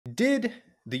Did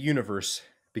the universe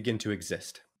begin to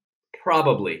exist?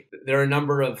 Probably. There are a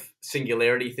number of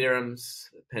singularity theorems,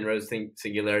 Penrose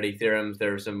singularity theorems.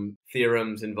 There are some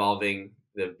theorems involving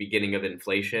the beginning of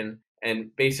inflation. And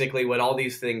basically, what all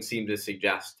these things seem to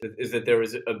suggest is that there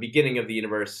was a beginning of the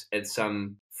universe at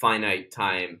some finite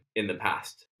time in the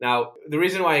past. Now, the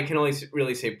reason why I can only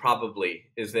really say probably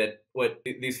is that what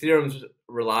these theorems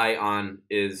rely on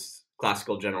is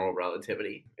classical general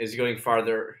relativity. As you're going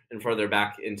farther and farther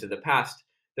back into the past,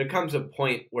 there comes a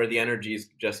point where the energies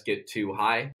just get too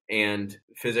high and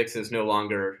physics is no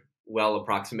longer well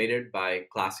approximated by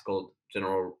classical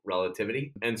general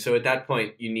relativity. And so at that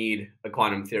point, you need a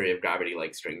quantum theory of gravity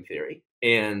like string theory.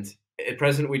 And at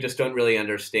present, we just don't really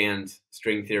understand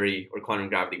string theory or quantum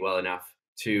gravity well enough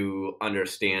to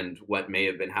understand what may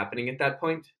have been happening at that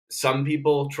point. Some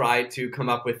people try to come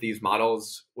up with these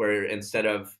models where instead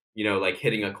of like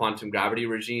hitting a quantum gravity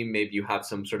regime, maybe you have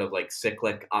some sort of like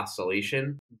cyclic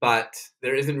oscillation, but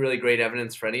there isn't really great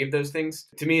evidence for any of those things.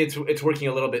 To me, it's working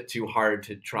a little bit too hard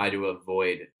to try to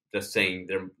avoid just saying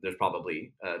there's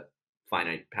probably a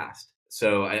finite past.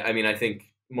 So, I think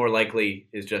more likely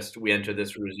is just we enter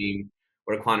this regime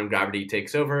where quantum gravity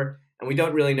takes over and we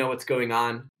don't really know what's going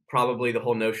on. Probably the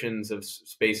whole notions of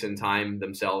space and time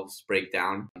themselves break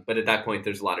down. But at that point,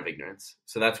 there's a lot of ignorance.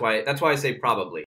 So that's why I say probably.